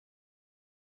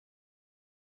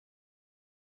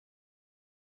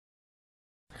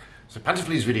So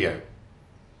Pantoflea's video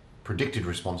predicted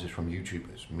responses from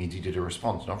YouTubers. Meaty did a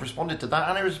response, and I've responded to that,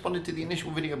 and I responded to the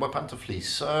initial video by Pantofle.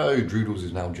 So Droodles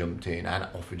has now jumped in and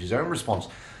offered his own response.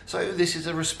 So this is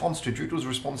a response to Droodles'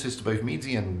 responses to both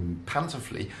Meaty and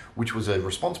Pantofle, which was a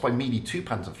response by Meaty to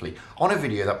Pantofle on a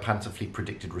video that Pantofle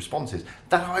predicted responses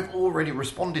that I've already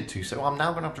responded to. So I'm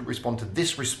now going to have to respond to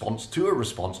this response to a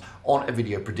response on a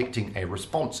video predicting a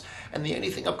response. And the only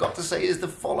thing I've got to say is the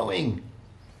following.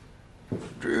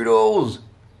 Droodles,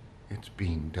 it's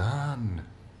been done.